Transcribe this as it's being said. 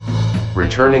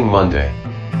Returning Monday.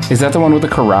 Is that the one with the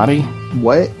karate?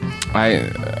 What?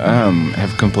 I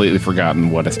have completely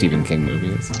forgotten what a Stephen King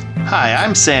movie is. Hi,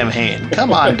 I'm Sam Hain.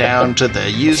 Come on down to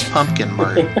the Used Pumpkin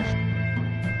Mart.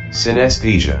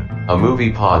 Synesthesia, a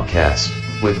movie podcast,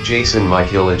 with Jason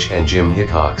Michaelich and Jim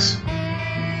Hickox.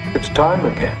 It's time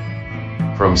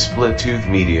again. From Split Tooth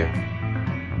Media.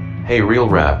 Hey Real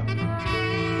Rap.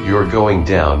 You're going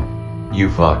down, you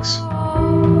fucks.